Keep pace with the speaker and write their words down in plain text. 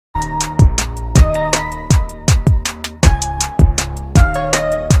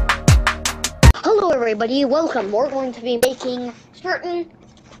everybody, welcome. We're going to be making certain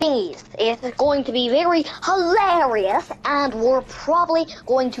thingies. It's going to be very hilarious, and we're probably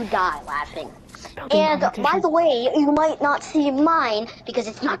going to die laughing. And by the way, you might not see mine, because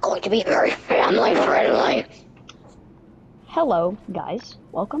it's not going to be very family friendly. Hello, guys.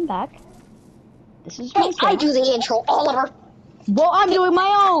 Welcome back. This is Hey, I do the intro, Oliver. Well, I'm doing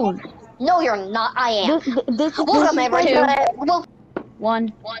my own. No, you're not. I am. Welcome, everybody.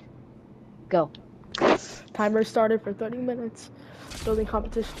 One. Go. Timer started for 30 minutes. Building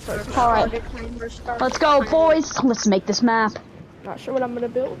competition started. All right. Let's go, boys. Let's make this map. Not sure what I'm gonna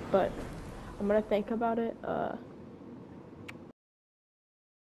build, but I'm gonna think about it.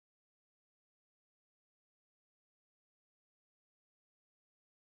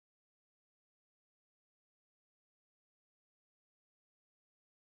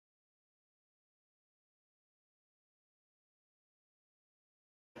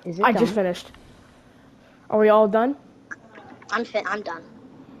 Is it I done? just finished. Are we all done? I'm done.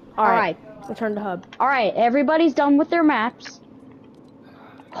 All right. Return to hub. All right. Everybody's done with their maps.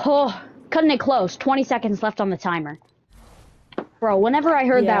 Oh, cutting it close. 20 seconds left on the timer. Bro, whenever I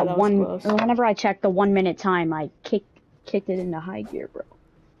heard Yeah, that was one, close. or whenever I checked the 1 minute time, I kicked it into high gear, bro.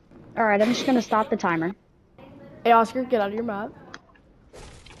 All right. I'm just gonna stop the timer. Hey, Oscar, get out of your map.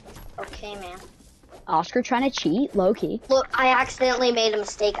 Okay, man. Oscar trying to cheat, low key. Look, I accidentally made a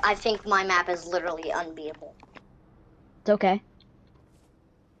mistake. I think my map is literally unbeatable. It's okay.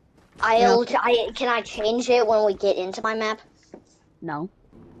 Can I change it when we get into my map? No.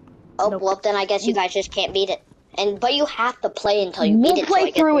 Oh, Nope. well, then I guess you guys just can't beat it. But you have to play until you beat We'll it.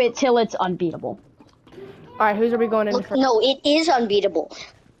 play through it till it's unbeatable. All right, who's are we going in Look, first? no, it is unbeatable.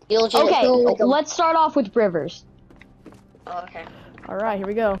 You'll just Okay, go with the- let's start off with Rivers. Oh, okay. All right, here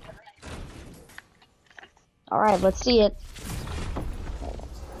we go. All right, let's see it.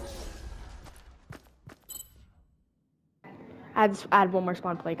 Add one more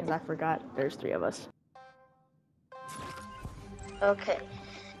spawn play because I forgot. There's 3 of us. Okay.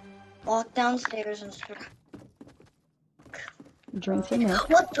 Walk downstairs and start. Drink some milk.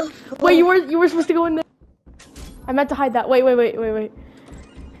 What the? Wait, you were supposed to go in there. I meant to hide that. Wait.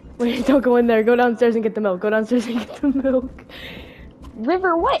 Wait, don't go in there. Go downstairs and get the milk. Go downstairs and get the milk.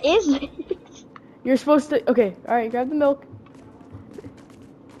 River, what is it? You're supposed to. Okay, all right. Grab the milk.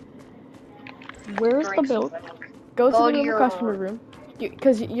 Where's the milk? Go to Go the to room your across from your room.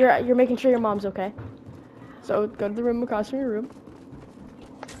 Because you're making sure your mom's okay. So go to the room across from your room.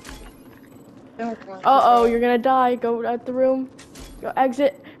 Uh-oh, you're gonna die. Go out the room. Go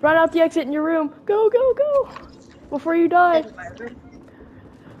exit. Run out the exit in your room. Go. Before you die.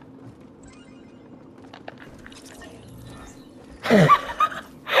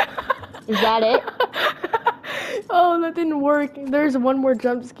 Is that it? Oh, that didn't work. There's one more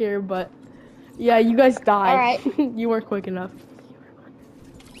jump scare, but yeah, you guys died. All right. You weren't quick enough.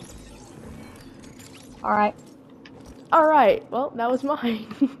 All right. All right. Well, that was mine.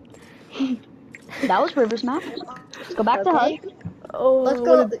 That was River's map. Let's go back to Okay. Oh, Let's what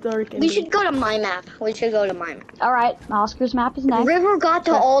go. a dark We ending. should go to my map. HUD. All right, Oscar's map is next. River got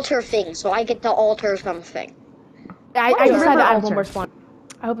to alter things, so I get to alter something. I is just had to river add altar? one more spawn.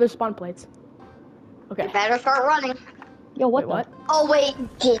 I hope there's spawn plates. Okay. You better start running. Yo, what Wait, the? what? Oh wait,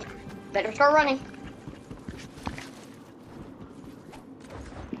 better start running.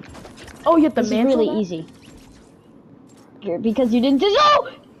 Oh, you have the This is mantle. really easy. Here, because you didn't just. Oh!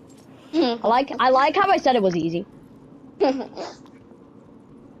 I like how I said it was easy.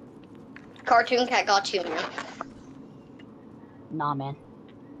 Cartoon Cat got you, man. Nah, man.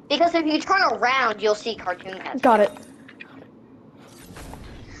 Because if you turn around, you'll see Cartoon Cat. Got it.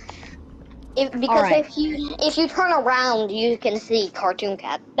 Alright. If you turn around, you can see Cartoon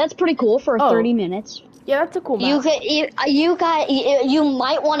Cat. That's pretty cool for Oh. 30 minutes. Yeah, that's a cool map. You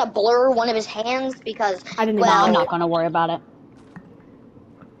might want to blur one of his hands because I didn't even Well, know. I'm not gonna worry about it.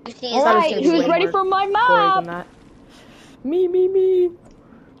 you see All thought it was right, gonna be who's way ready more for my Gory than map? that. Me.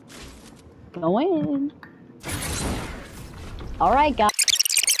 Go in. All right, guys.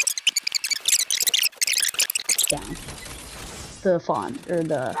 Down. The font or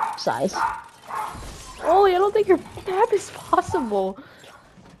the size. Ollie, I don't think your map is possible.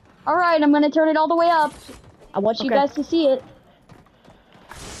 All right, I'm gonna turn it all the way up. I want you Okay. guys to see it.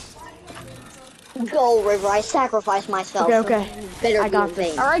 Go, River. I sacrificed myself. Okay. Better I be got in this.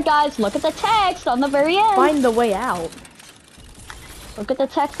 vain. All right, guys, look at the text on the very end. Find the way out. Look at the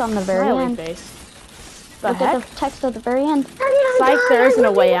text on the very Smiley end. face. The Look heck? at the text at the very end. Psych, there isn't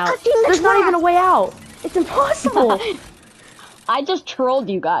a way out. There's not even a way out. It's impossible. I just trolled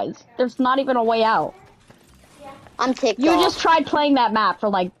you guys. There's not even a way out. I'm ticked You off. just tried playing that map for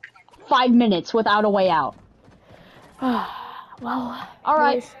like 5 minutes without a way out. Well, All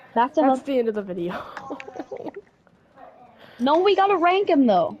right, guys, back to that's the end of the video. No, we gotta rank him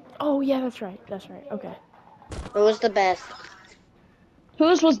though. Oh yeah, that's right. That's right. Okay. It was the best.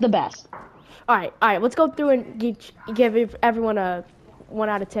 Whose was the best? All right. Let's go through and give everyone a 1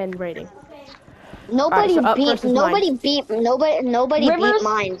 out of 10 rating. Nobody so up beat. versus Nobody mine. beat. Nobody Rivers? beat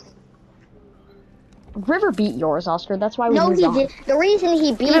mine. River beat yours, Oscar. That's why we No, moved he on. did. The reason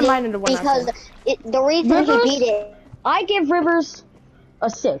he beat Even it mine into 1 out of because the reason Rivers? he beat it. I give Rivers a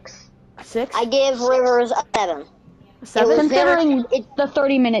 6. 6. I give Rivers a 7. 7. Considering the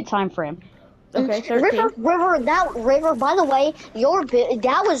 30-minute time frame. Okay. 13. River. By the way,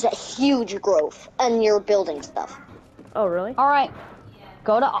 that was a huge growth in your building stuff. Oh really? All right,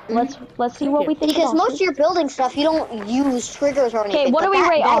 go to let's see what we think. Because of most Oscar's. of your building stuff, you don't use triggers or anything. Okay, what but do we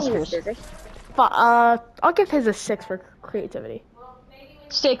rate that Oscar's? uses triggers. But I'll give his a 6 for creativity.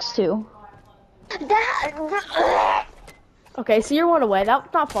 6-2. That. Okay, so you're 1 away.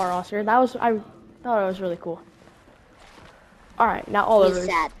 That's not far, Oscar. I thought it was really cool. All right, now all He's over.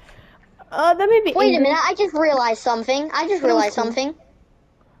 sad. That may be. Wait a angry. minute, I just realized something.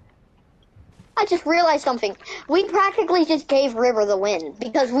 We practically just gave River the win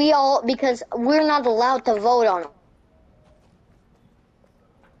because we're not allowed to vote on it.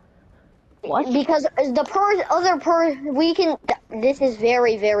 What? Because we can. This is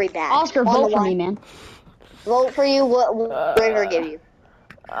very, very bad. Oscar, On vote the for me, line. man. Vote for you. What River give you?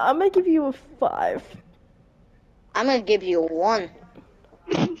 I'm gonna give you a 5. I'm gonna give you a 1.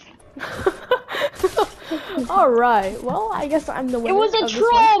 All right. Well, I guess I'm the winner. It was a of this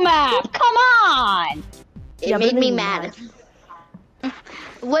troll map. Come on. It Yeah, but made it me made me mad.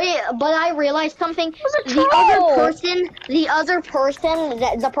 Wait, but I realized something. was a The troll. the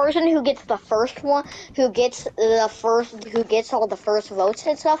person who gets the first one, who gets all the first votes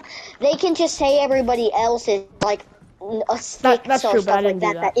and stuff, they can just say everybody else is like a 6 that's or true, but I stuff like didn't do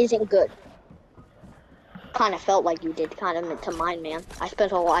that. that. That isn't good. Kind of felt like you did, kind of to mine, man. I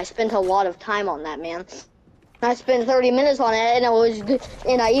spent a lot of time on that, man. I spent 30 minutes on it, and it was good.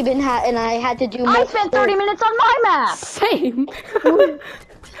 And I had to do. I spent 30 minutes on my map. Same.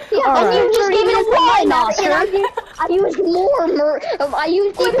 Yeah, All and right. you just gave it a 1, Oscar. I used more. I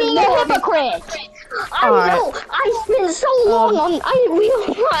used Quit even being a more. hypocrite. I All right. know. I spent so long on. I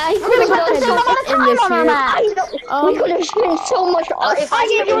could have spent spent so much in time this on our year. map. We could have spent so much. If I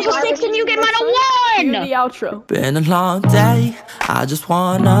gave yours a 6 and you gave mine a Do 1. the outro. Been a long day, I just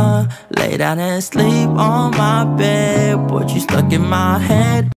wanna lay down and sleep on my bed. But you stuck in my head.